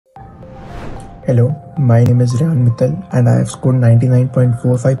Hello, my name is Ryan Mittal and I have scored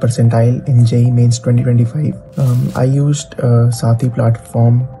 99.45 percentile in JEE Mains 2025. I used SATHEE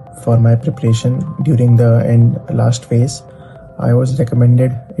platform for my preparation during the last phase. I was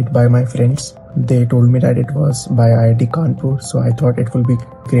recommended it by my friends. They told me that it was by IIT Kanpur, so I thought it will be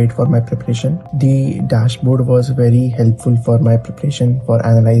great for my preparation. The dashboard was very helpful for my preparation for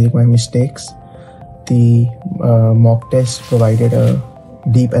analyzing my mistakes. The mock test provided a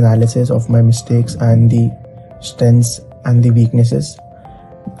deep analysis of my mistakes and the strengths and the weaknesses.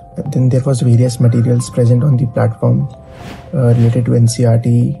 Then there was various materials present on the platform related to NCERT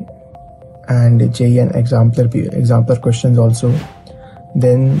and JEE and exemplar questions also.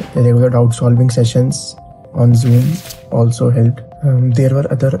 Then regular doubt solving sessions on Zoom also helped. There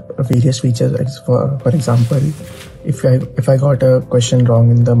were other various features. For example, if I got a question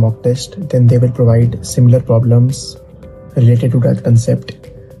wrong in the mock test, then they will provide similar problems related to that concept.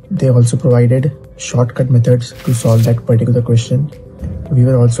 They also provided shortcut methods to solve that particular question. We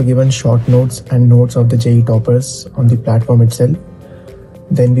were also given short notes and notes of the JEE toppers on the platform itself.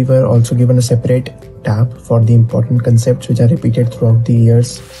 Then we were also given a separate tab for the important concepts which are repeated throughout the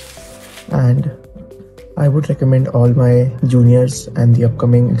years. And I would recommend all my juniors and the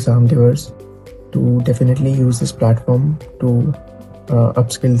upcoming exam givers to definitely use this platform to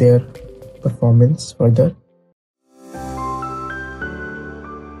upskill their performance further.